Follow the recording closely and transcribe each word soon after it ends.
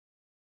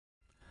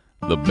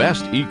The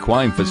best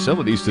equine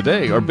facilities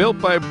today are built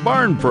by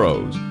Barn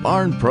Pros.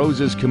 Barn Pros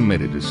is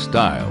committed to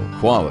style,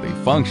 quality,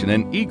 function,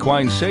 and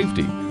equine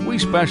safety. We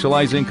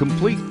specialize in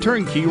complete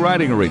turnkey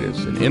riding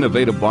arenas and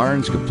innovative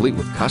barns complete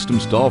with custom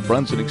stall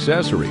fronts and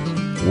accessories.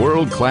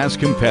 World-class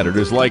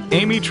competitors like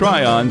Amy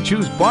Tryon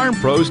choose Barn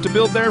Pros to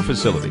build their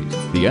facilities.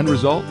 The end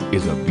result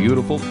is a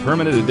beautiful,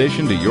 permanent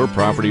addition to your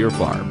property or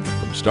farm.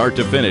 From start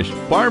to finish,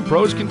 Barn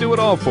Pros can do it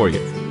all for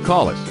you.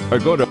 Call us or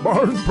go to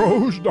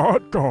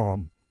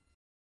barnpros.com.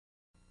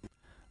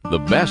 The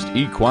best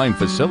equine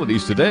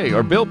facilities today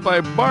are built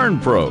by Barn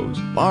Pros.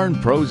 Barn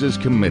Pros is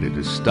committed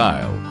to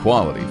style,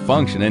 quality,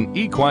 function, and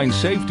equine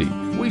safety.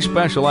 We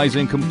specialize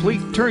in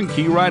complete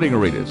turnkey riding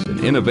arenas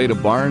and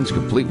innovative barns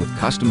complete with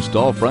custom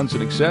stall fronts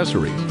and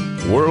accessories.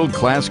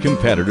 World-class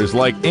competitors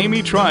like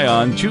Amy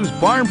Tryon choose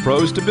Barn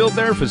Pros to build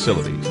their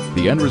facilities.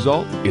 The end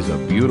result is a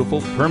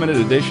beautiful, permanent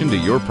addition to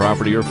your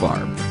property or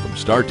farm. From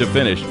start to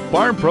finish,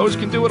 Barn Pros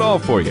can do it all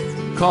for you.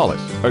 Call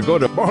us or go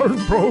to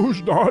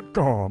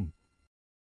barnpros.com.